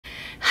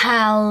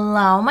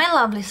Hello, my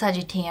lovely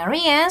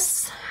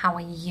Sagittarius. How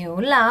are you,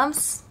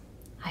 loves?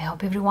 I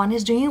hope everyone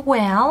is doing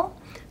well.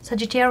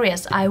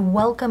 Sagittarius, I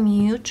welcome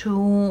you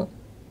to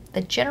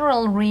the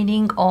general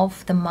reading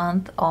of the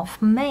month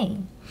of May.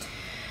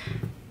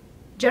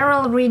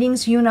 General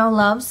readings, you know,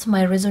 loves,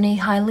 might resonate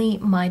highly,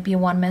 might be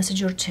one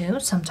message or two.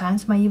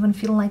 Sometimes might even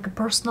feel like a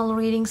personal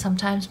reading,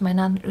 sometimes might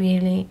not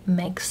really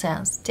make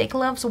sense. Take,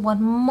 loves,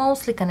 what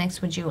mostly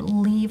connects with you,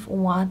 leave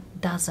what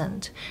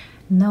doesn't.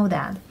 Know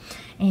that.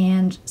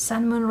 And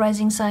Sun, Moon,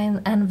 Rising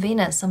Sign, and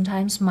Venus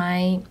sometimes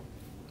might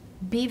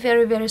be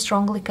very, very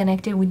strongly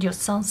connected with your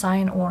Sun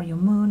sign or your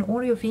Moon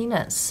or your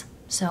Venus.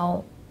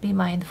 So be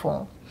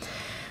mindful.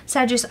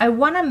 Sagittarius, I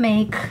want to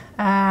make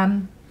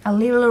a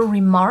little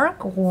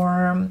remark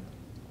or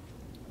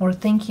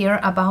think here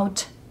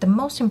about the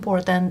most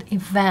important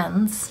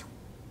events,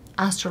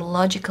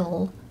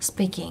 astrological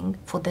speaking,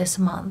 for this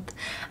month.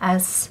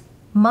 As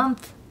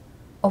month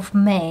of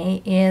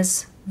May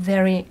is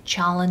very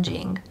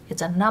challenging.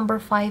 It's a number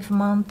 5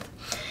 month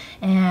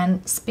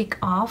and speak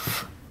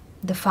of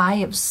the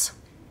fives.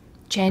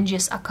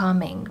 Changes are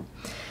coming.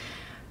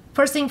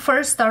 First thing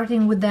first,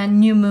 starting with the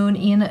new moon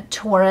in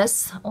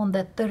Taurus on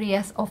the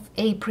 30th of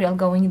April,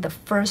 going the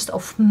 1st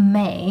of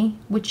May,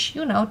 which,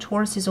 you know,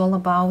 Taurus is all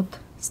about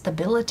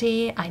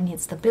stability. I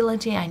need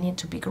stability. I need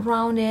to be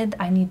grounded.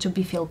 I need to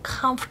feel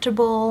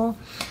comfortable.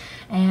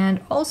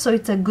 And also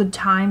it's a good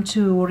time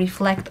to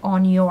reflect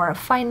on your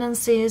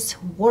finances,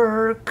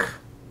 work,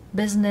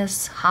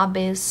 business,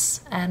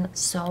 hobbies, and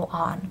so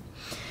on.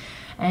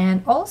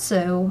 And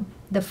also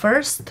the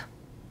first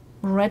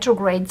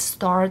retrograde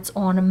starts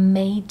on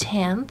May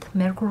 10th,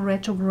 Mercury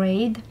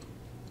retrograde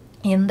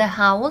in the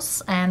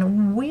house,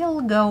 and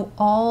will go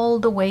all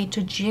the way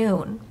to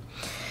June.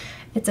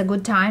 It's a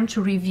good time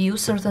to review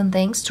certain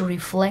things, to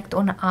reflect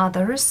on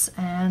others,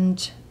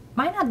 and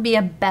might not be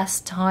a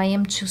best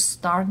time to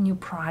start new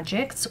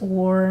projects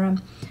or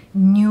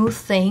new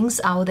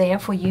things out there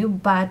for you,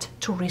 but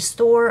to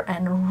restore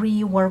and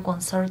rework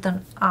on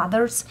certain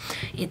others,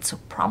 it's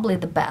probably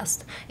the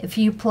best. If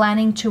you're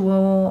planning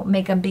to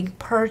make a big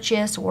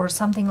purchase or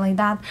something like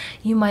that,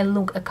 you might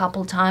look a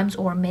couple times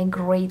or make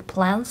great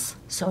plans,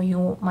 so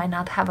you might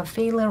not have a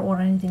failure or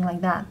anything like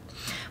that.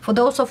 For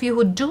those of you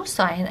who do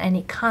sign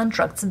any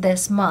contracts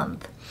this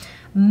month,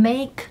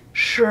 make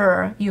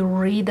sure you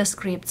read the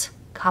scripts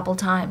couple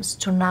times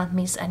to not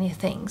miss any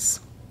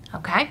things,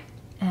 okay?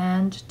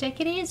 And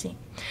take it easy.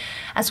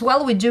 As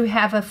well, we do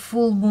have a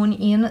full moon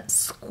in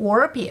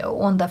Scorpio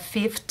on the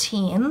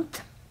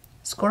 15th.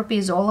 Scorpio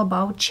is all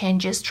about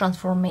changes,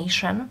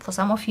 transformation. For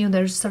some of you,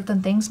 there's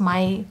certain things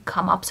might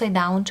come upside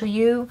down to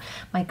you,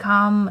 might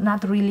come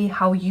not really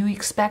how you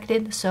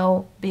expected,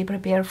 so be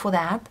prepared for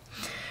that.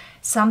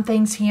 Some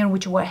things here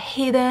which were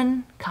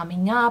hidden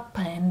coming up,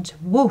 and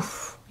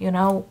woof, you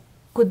know,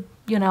 could,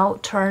 you know,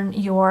 turn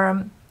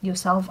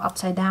yourself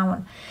upside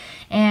down.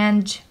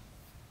 And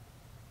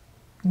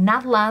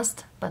not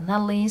last but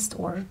not least,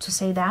 or to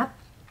say that,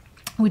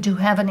 we do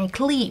have an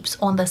eclipse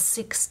on the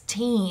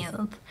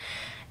 16th.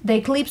 The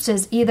eclipse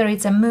is either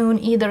it's a moon,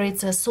 either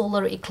it's a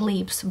solar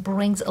eclipse,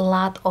 brings a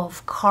lot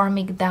of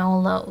karmic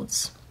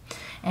downloads.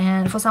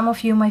 And for some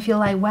of you might feel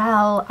like,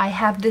 well, I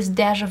have this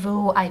deja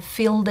vu, I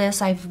feel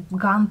this, I've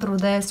gone through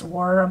this,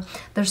 or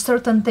there's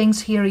certain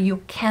things here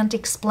you can't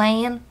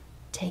explain.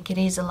 Take it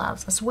easy,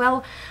 loves. As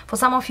well, for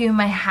some of you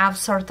may have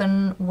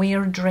certain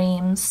weird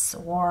dreams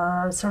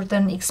or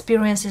certain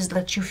experiences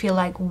that you feel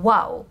like,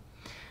 wow.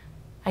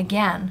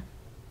 Again,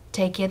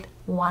 take it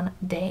one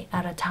day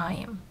at a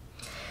time.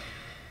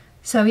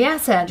 So yeah,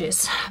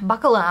 Sagittarius,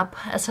 buckle up,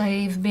 as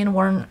I've been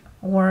warned,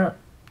 or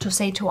to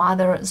say to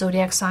other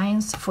zodiac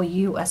signs, for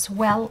you as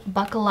well.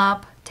 Buckle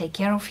up, take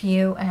care of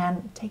you,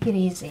 and take it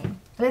easy.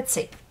 Let's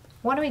see,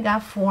 what do we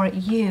got for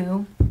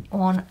you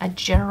on a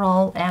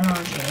general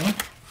energy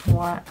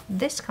for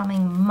this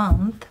coming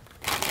month,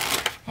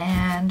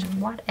 and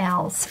what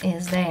else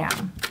is there?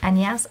 And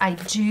yes, I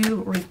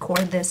do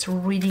record this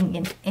reading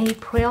in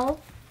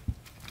April,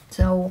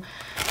 so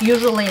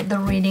usually the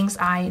readings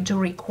I do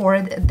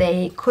record,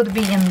 they could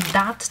be in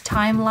that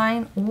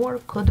timeline or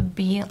could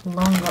be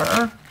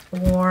longer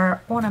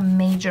or on a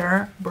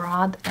major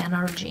broad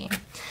energy.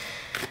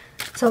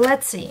 So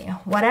let's see,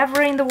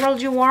 whatever in the world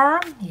you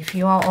are, if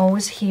you are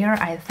always here,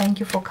 I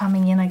thank you for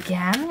coming in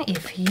again.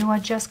 If you are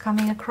just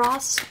coming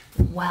across,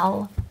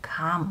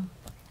 welcome.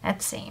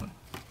 Let's see,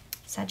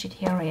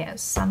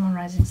 Sagittarius, Sun, Moon,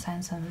 Rising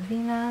Sign, and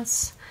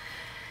Venus.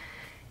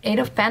 8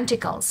 of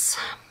Pentacles,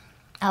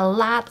 a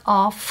lot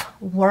of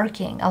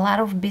working, a lot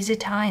of busy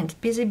times,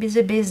 busy,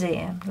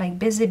 like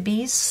busy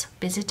bees,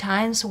 busy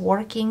times,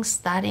 working,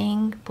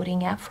 studying,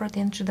 putting effort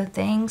into the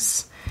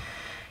things.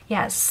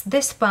 Yes,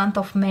 this month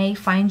of May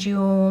find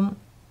you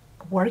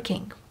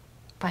working,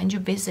 find you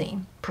busy,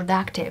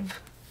 productive,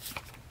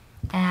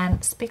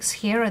 and speaks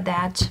here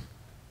that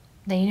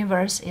the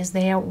universe is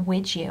there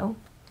with you.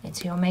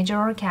 It's your major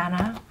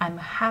arcana. I'm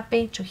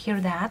happy to hear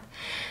that.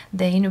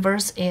 The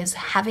universe is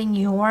having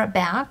your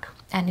back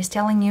and is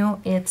telling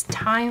you it's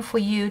time for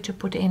you to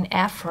put in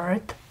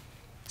effort,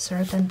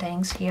 certain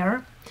things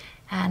here,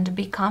 and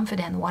be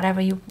confident. Whatever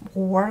you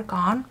work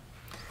on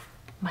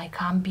might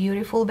come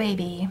beautiful,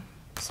 baby.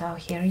 So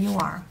here you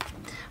are.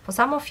 For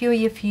some of you,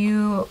 if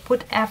you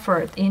put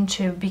effort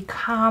into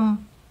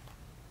become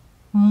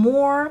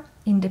more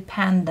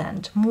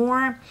independent,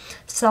 more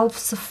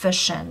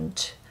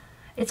self-sufficient,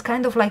 it's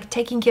kind of like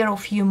taking care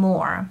of you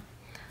more,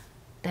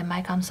 there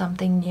might come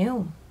something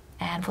new.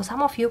 And for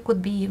some of you,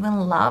 could be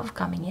even love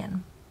coming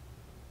in.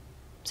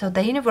 So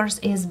the universe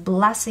is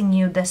blessing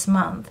you this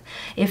month.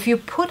 If you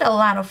put a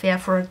lot of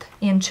effort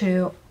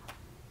into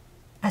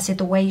a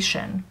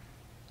situation,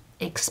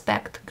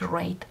 expect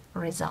great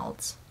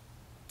results.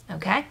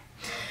 Okay?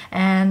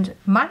 And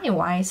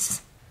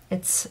money-wise,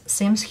 it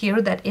seems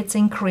here that it's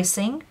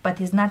increasing,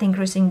 but it's not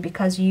increasing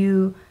because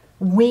you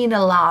win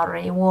a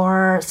lottery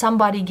or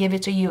somebody give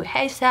it to you.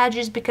 Hey,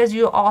 Sagittarius, because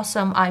you're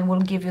awesome, I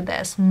will give you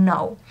this.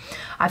 No.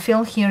 I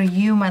feel here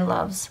you, my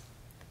loves,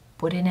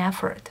 put in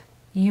effort.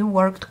 You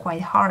worked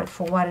quite hard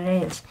for what it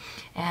is.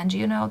 And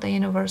you know the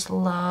universe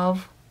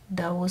love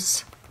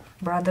those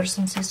brothers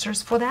and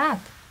sisters for that.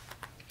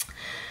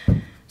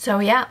 So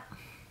yeah,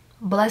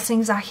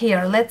 blessings are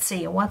here. Let's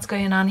see what's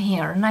going on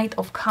here. Knight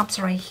of Cups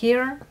right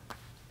here.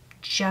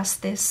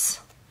 Justice.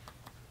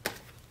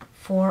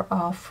 Four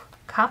of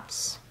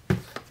Cups.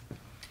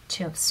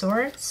 Two of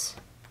Swords.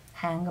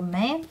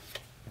 Hangman.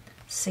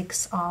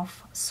 Six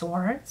of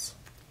Swords.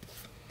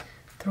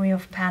 Three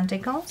of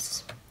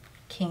Pentacles.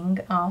 King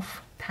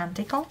of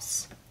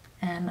Pentacles.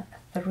 And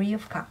Three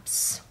of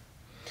Cups.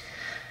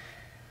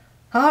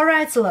 All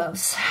right,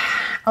 loves.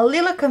 A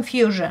little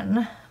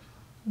confusion,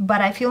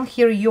 but I feel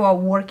here you are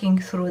working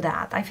through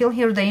that. I feel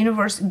here the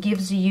universe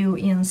gives you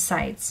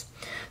insights.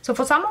 So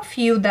for some of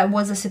you, that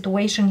was a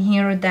situation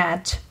here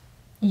that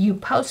you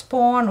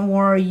postponed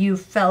or you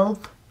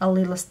felt a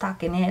little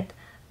stuck in it.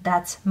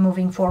 That's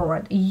moving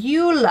forward.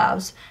 You,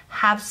 loves,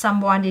 have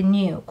somebody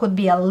new. Could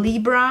be a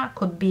Libra,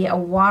 could be a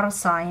water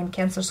sign,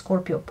 Cancer,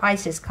 Scorpio,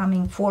 Pisces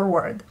coming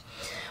forward.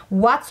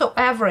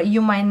 Whatsoever,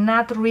 you might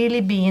not really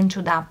be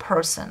into that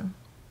person.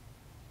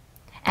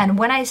 And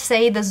when I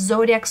say the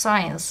zodiac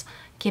signs,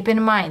 keep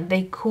in mind,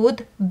 they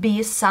could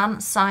be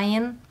sun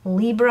sign,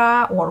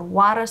 Libra, or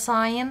water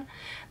sign.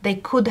 They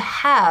could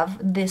have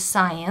these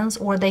signs,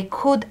 or they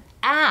could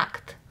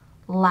act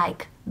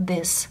like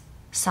this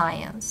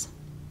signs.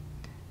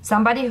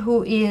 Somebody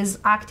who is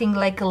acting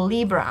like a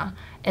Libra,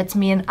 it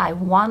means I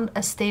want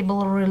a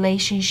stable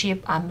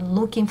relationship, I'm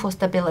looking for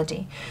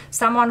stability.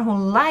 Someone who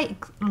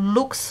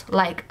looks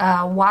like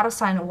a water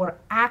sign or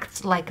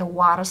acts like a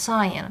water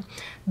sign,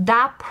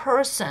 that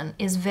person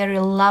is very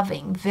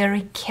loving,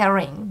 very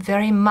caring,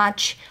 very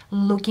much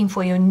looking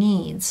for your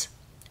needs.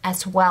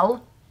 As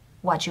well,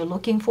 what you're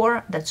looking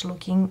for, that's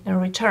looking in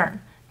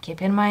return.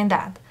 Keep in mind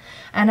that.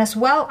 And as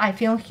well, I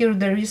feel here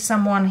there is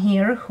someone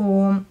here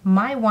who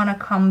might want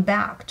to come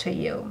back to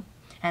you.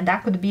 And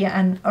that could be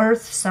an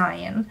earth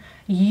sign.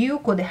 You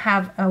could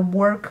have a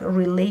work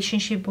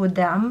relationship with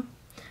them.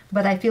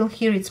 But I feel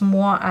here it's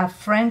more a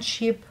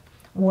friendship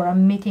or a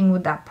meeting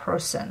with that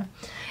person.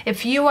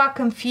 If you are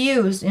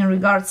confused in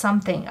regard to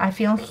something, I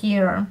feel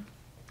here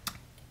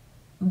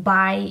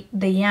by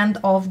the end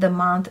of the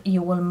month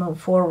you will move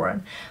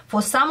forward.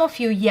 For some of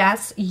you,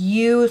 yes,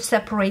 you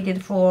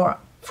separated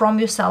from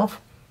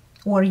yourself,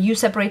 or you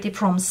separated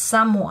from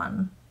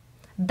someone.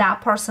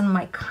 That person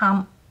might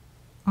come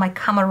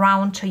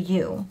around to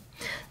you.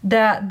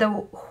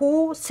 The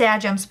who,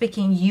 Sag, I'm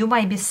speaking, you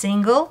might be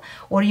single,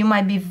 or you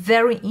might be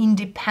very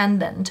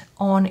independent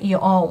on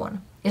your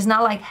own. It's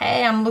not like,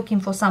 hey, I'm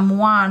looking for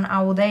someone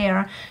out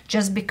there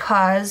just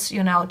because,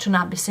 you know, to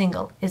not be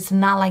single. It's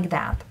not like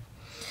that.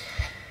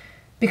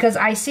 Because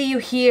I see you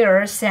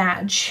here,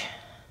 Sag.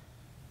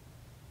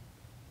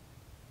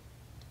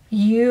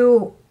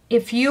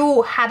 If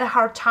you had a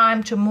hard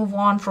time to move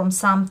on from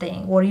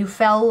something, or you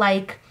felt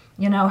like,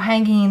 you know,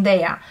 hanging in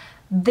there,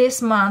 this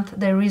month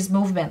there is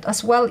movement.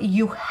 As well,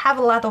 you have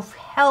a lot of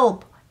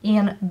help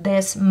in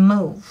this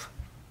move.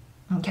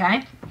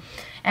 Okay?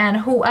 And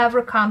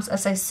whoever comes,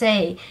 as I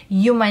say,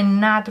 you might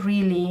not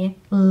really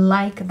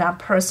like that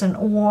person,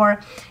 or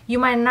you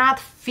might not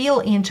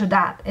feel into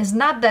that. It's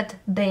not that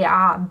they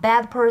are a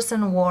bad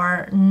person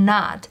or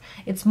not.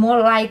 It's more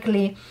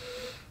likely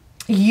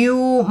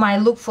you might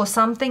look for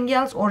something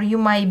else, or you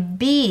might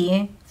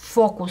be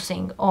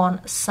focusing on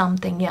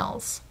something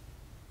else.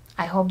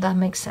 I hope that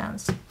makes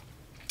sense.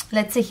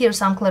 Let's see here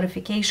some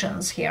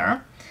clarifications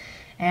here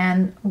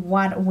and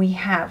what we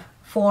have.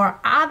 For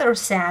other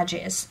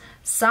Sagittarius,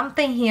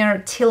 something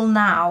here till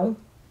now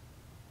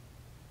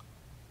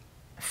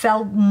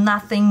felt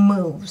nothing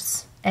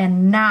moves.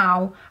 And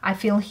now I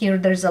feel here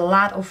there's a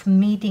lot of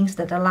meetings,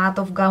 there's a lot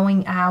of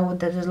going out,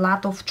 there's a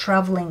lot of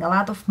traveling, a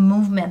lot of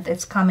movement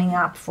that's coming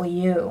up for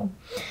you.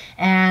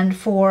 And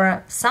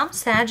for some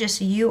Sagittarius,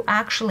 you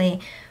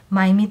actually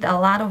might meet a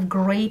lot of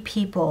great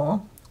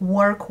people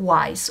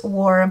work-wise,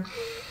 or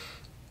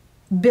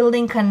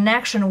building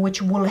connection which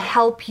will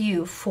help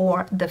you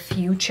for the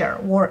future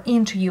or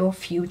into your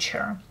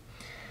future.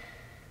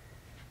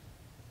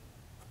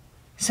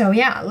 So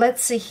yeah,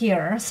 let's see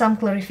here some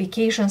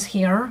clarifications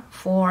here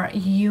for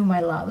you,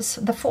 my loves.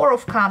 The Four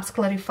of Cups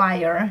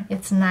clarifier,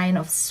 it's Nine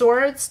of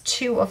Swords,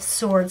 Two of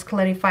Swords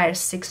clarifier,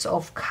 Six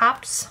of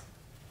Cups,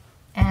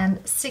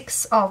 and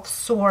Six of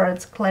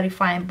Swords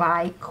clarifying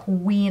by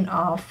Queen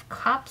of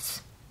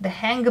Cups. The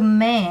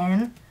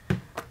Hangman,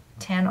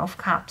 Ten of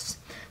Cups.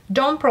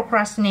 Don't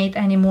procrastinate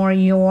anymore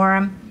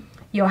your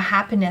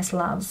happiness,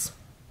 loves,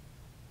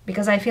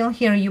 because I feel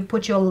here you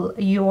put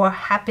your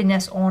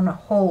happiness on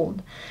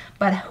hold.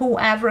 But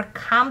whoever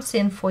comes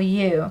in for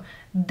you,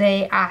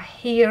 they are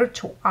here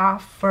to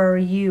offer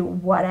you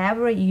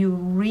whatever you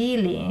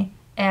really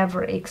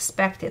ever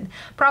expected.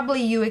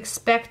 Probably you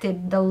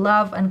expected the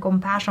love and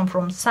compassion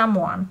from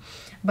someone,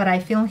 but I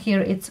feel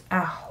here it's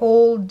a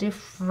whole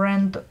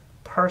different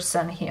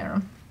person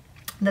here.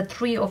 The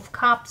Three of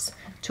Cups,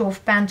 Two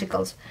of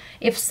Pentacles.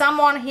 If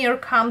someone here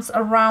comes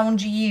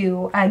around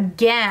you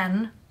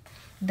again,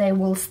 they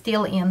will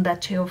still in the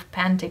Two of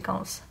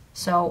Pentacles.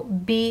 So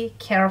be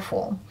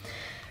careful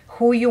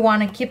who you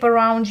want to keep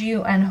around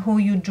you and who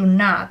you do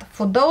not.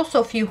 For those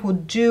of you who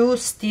do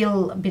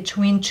still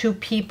between two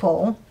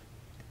people,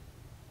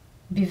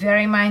 be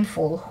very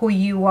mindful who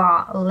you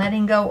are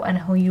letting go and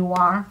who you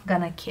are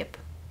gonna keep.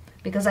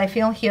 Because I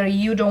feel here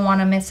you don't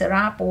want to mess it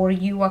up, or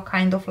you are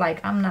kind of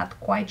like, I'm not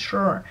quite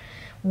sure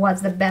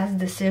what's the best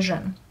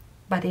decision,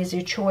 but it's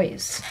your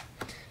choice.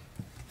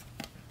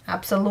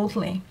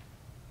 Absolutely.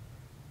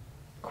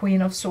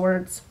 Queen of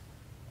Swords.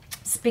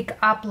 Speak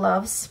up,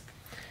 loves.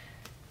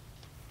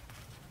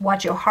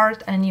 What your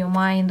heart and your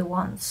mind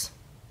wants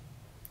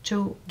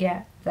to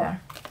get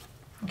there.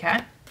 Okay?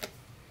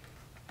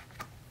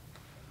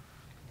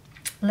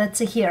 Let's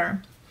see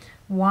here.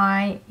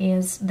 Why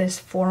is this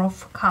Four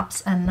of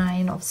Cups and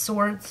Nine of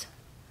Swords,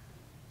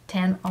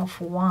 Ten of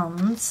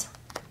Wands,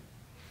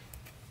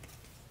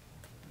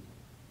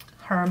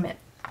 Hermit?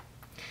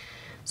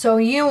 So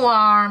you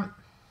are,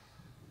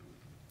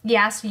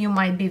 yes, you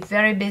might be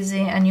very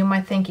busy and you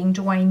might thinking,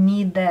 do I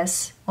need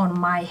this on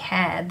my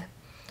head,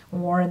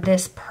 or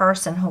this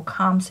person who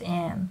comes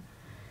in?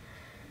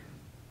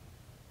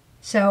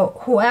 So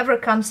whoever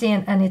comes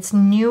in and it's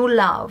new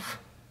love,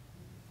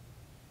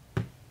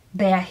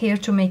 they are here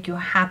to make you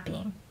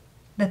happy.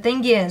 The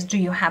thing is, do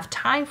you have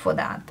time for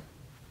that?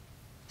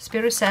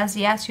 Spirit says,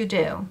 yes, you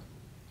do.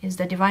 Is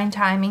the divine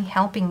timing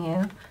helping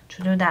you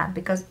to do that?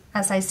 Because,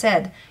 as I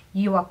said,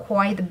 you are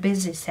quite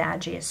busy,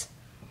 Sagittarius.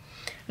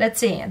 Let's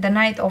see. The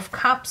Knight of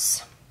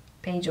Cups,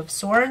 Page of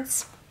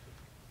Swords,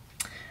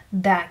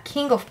 the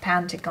King of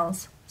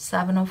Pentacles,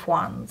 Seven of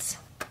Wands.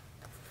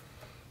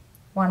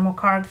 One more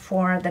card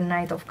for the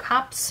Knight of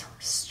Cups,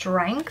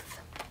 Strength,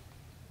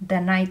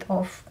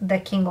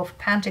 the King of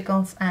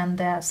Pentacles, and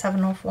the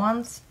Seven of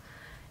Wands,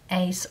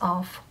 Ace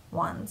of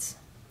Wands.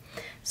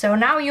 So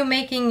now you're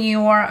making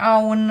your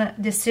own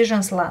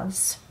decisions,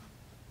 loves.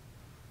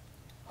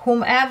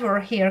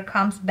 Whomever here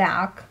comes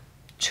back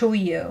to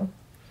you,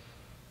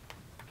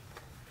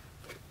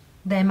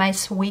 they might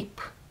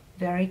sweep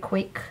very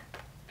quick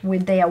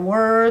with their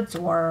words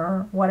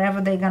or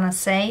whatever they're gonna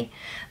say.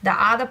 The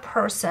other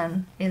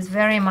person is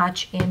very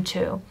much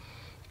into,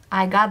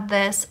 I got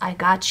this, I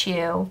got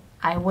you.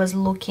 I was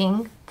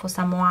looking for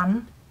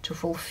someone to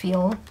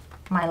fulfill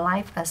my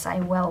life as I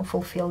will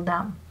fulfill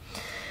them.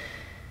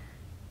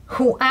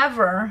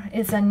 Whoever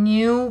is a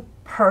new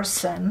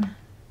person,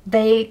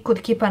 they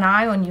could keep an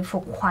eye on you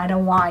for quite a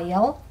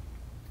while.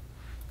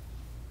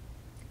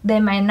 They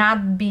may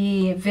not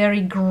be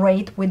very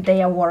great with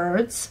their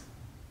words,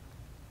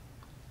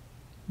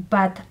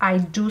 but I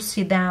do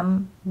see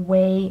them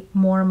way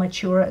more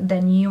mature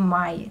than you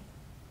might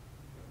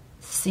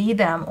see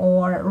them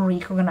or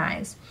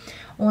recognize.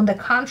 On the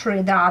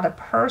contrary, the other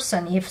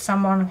person, if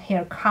someone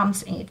here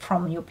comes in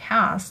from your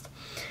past,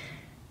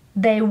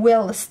 they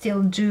will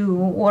still do,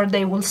 or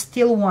they will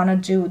still want to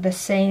do the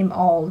same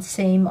old,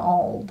 same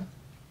old.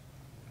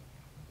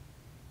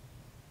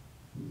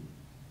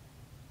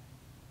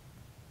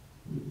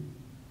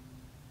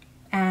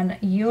 And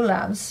you,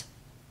 loves,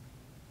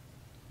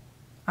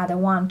 are the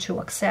one to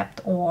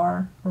accept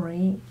or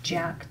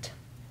reject.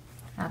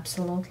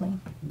 Absolutely.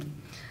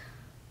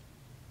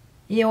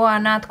 You are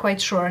not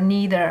quite sure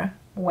neither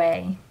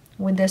way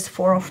with this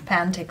Four of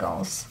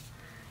Pentacles,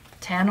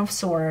 Ten of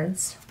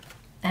Swords,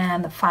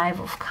 and the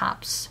Five of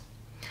Cups.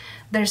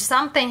 There's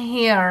something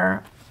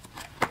here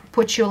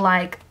put you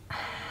like,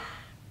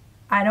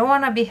 I don't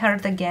want to be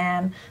hurt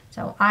again.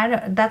 So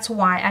that's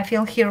why I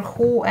feel here,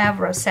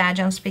 whoever, Sag,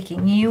 I'm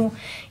speaking, you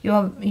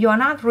are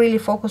not really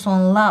focused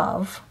on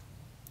love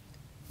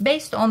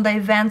based on the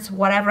events,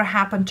 whatever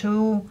happened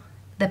to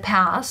the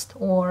past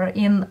or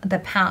in the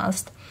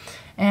past.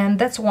 And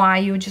that's why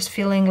you're just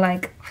feeling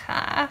like,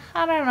 I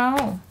don't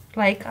know,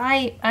 like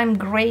I'm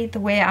great the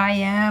way I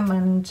am,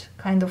 and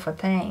kind of a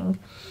thing.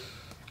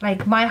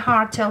 Like my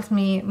heart tells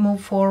me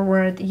move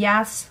forward.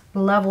 Yes,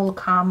 love will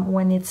come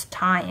when it's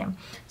time.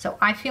 So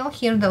I feel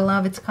here the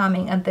love is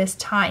coming at this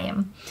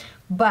time.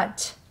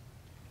 But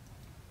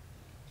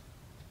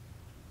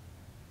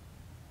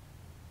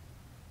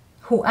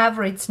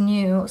whoever it's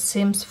new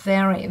seems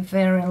very,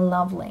 very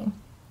lovely.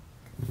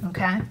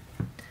 Okay,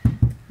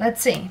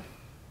 let's see.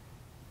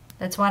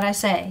 That's what I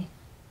say.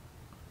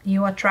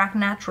 You attract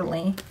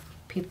naturally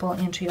people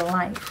into your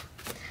life.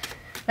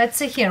 Let's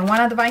see here.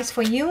 One advice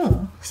for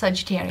you,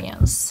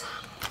 Sagittarius.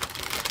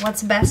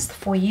 What's best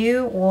for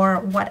you, or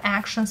what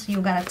actions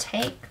you gotta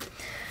take?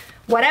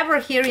 Whatever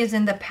here is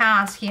in the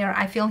past here,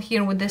 I feel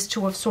here with this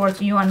Two of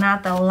Swords, you are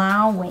not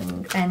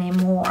allowing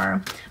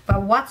anymore.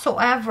 But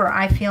whatsoever,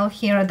 I feel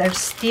here, there's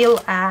still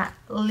a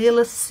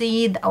little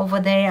seed over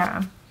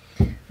there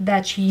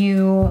that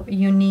you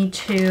need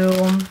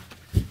to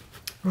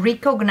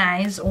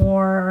recognize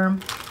or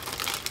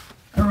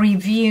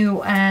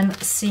review and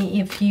see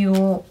if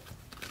you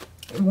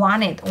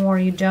want it or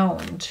you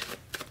don't.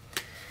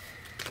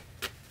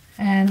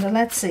 And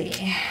let's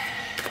see.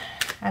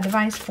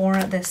 Advice for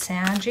the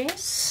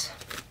Sagittarius.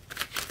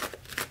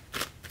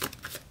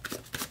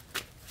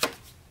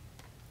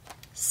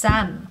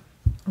 Sun,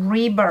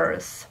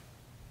 rebirth.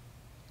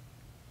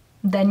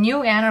 The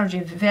new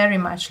energy very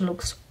much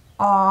looks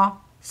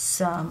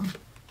awesome.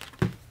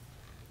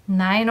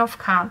 Nine of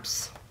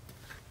Cups,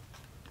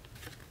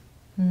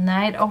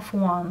 Knight of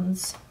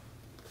Wands,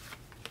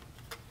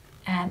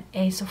 and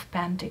Ace of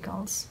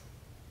Pentacles.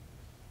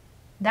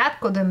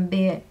 That couldn't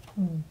be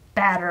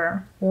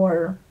better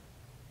or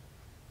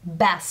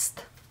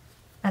best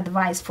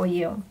advice for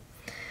you.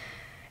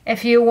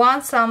 If you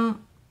want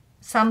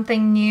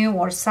something new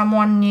or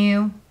someone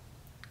new,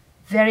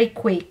 very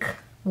quick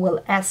will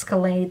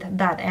escalate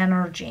that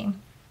energy,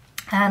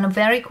 and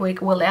very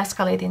quick will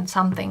escalate in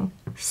something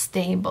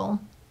stable,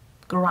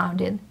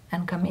 grounded,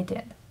 and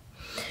committed.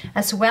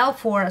 As well,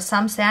 for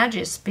some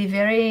Sagittarius, be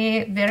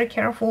very, very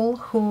careful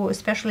who,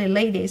 especially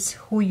ladies,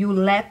 who you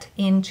let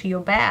into your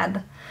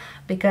bed,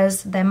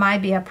 because there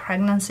might be a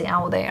pregnancy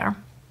out there.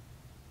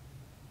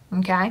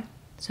 Okay,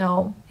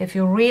 so if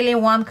you really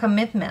want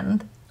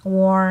commitment,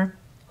 or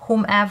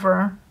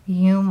whomever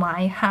you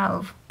might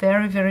have,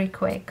 very, very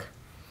quick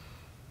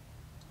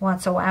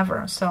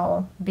whatsoever.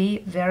 So be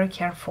very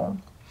careful.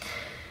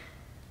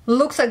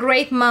 Looks a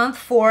great month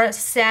for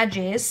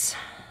Sagittarius,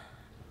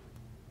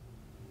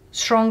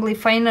 strongly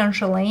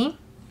financially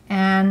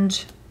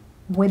and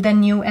with the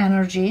new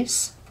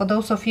energies. For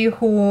those of you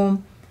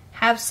who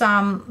have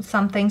some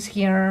things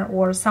here,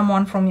 or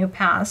someone from your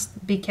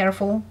past, be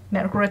careful.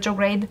 Mercury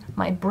retrograde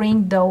might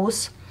bring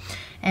those.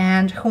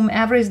 And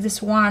whomever is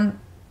this one,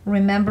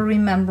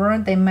 remember,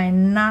 they might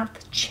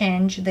not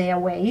change their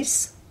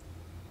ways.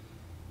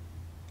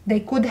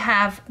 They could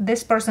have,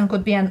 this person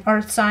could be an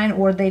earth sign,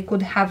 or they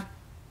could have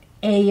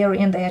air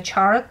in their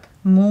chart,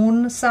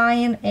 moon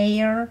sign,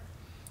 air,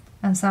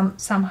 and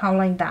somehow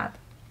like that.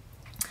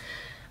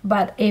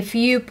 But if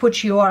you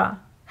put your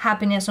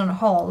happiness on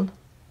hold,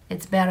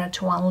 it's better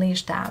to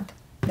unleash that.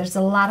 There's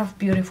a lot of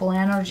beautiful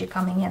energy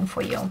coming in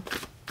for you.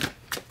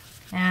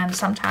 And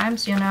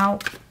sometimes, you know,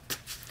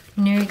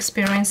 new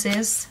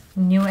experiences,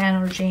 new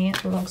energy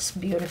looks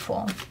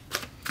beautiful.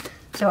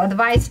 So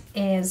advice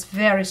is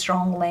very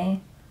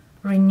strongly,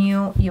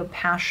 renew your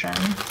passion.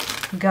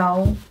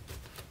 Go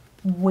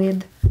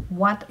with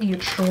what you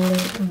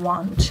truly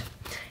want.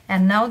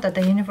 And know that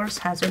the universe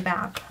has your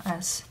back,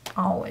 as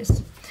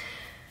always.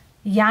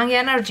 Young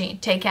energy,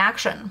 take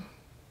action.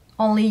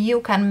 Only you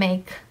can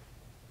make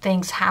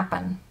things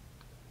happen,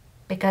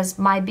 because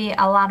might be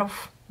a lot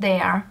of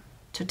there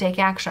to take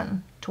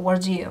action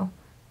towards you,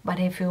 but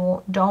if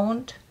you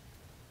don't,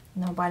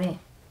 nobody.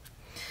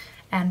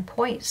 And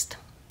Poised,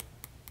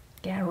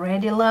 get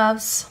ready,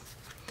 loves.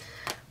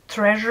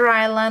 Treasure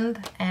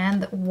Island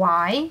and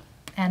Why,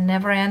 and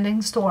Never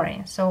Ending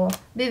Story. So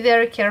be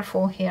very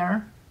careful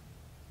here.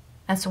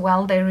 As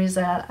well, there is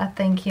a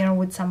thing here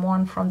with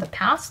someone from the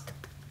past.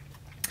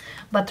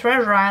 But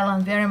Treasure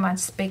Island very much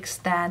speaks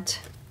that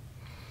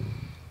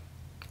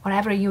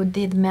whatever you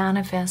did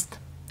manifest,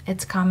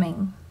 it's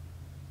coming.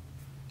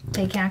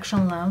 Take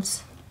action,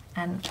 loves,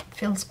 and it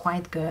feels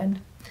quite good.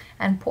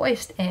 And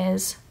Poised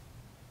is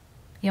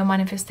your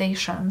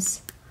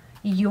manifestations,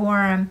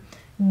 your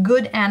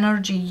good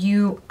energy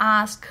you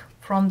ask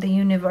from the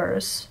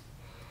universe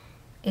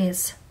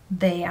is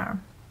there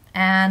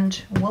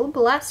and will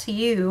bless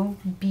you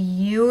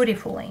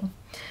beautifully.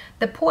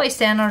 The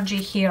Poised energy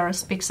here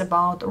speaks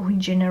about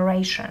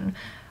regeneration,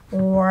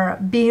 or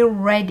be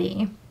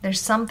ready. There's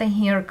something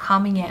here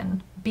coming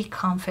in. Be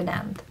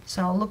confident.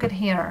 So look at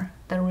here,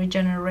 the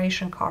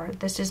regeneration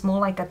card. This is more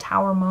like a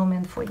tower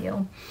moment for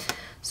you.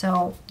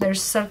 So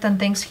there's certain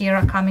things here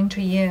are coming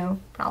to you,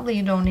 probably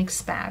you don't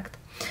expect.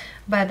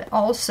 But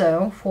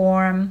also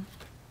for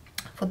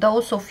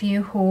those of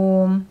you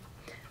who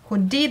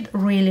did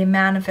really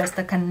manifest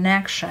a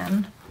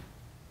connection,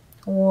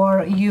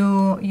 or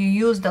you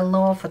use the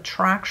law of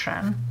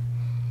attraction,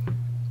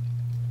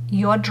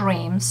 your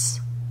dreams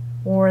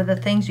or the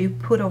things you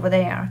put over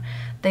there,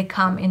 they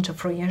come into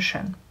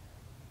fruition.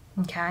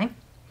 Okay?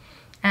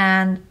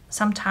 And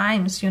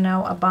sometimes, you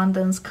know,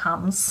 abundance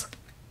comes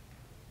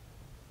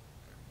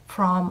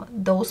from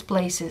those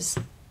places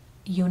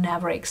you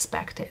never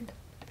expected.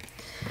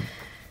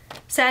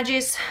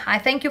 Sagittarius, I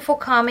thank you for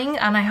coming,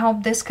 and I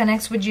hope this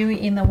connects with you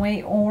in a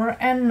way or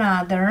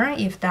another.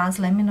 If it does,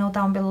 let me know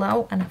down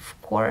below. And of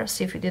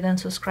course, if you didn't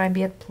subscribe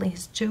yet,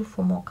 please do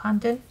for more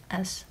content,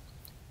 as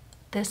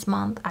this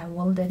month I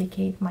will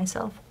dedicate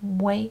myself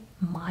way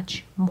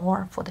much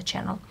more for the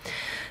channel.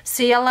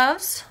 See ya,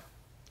 loves.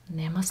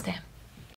 Namaste.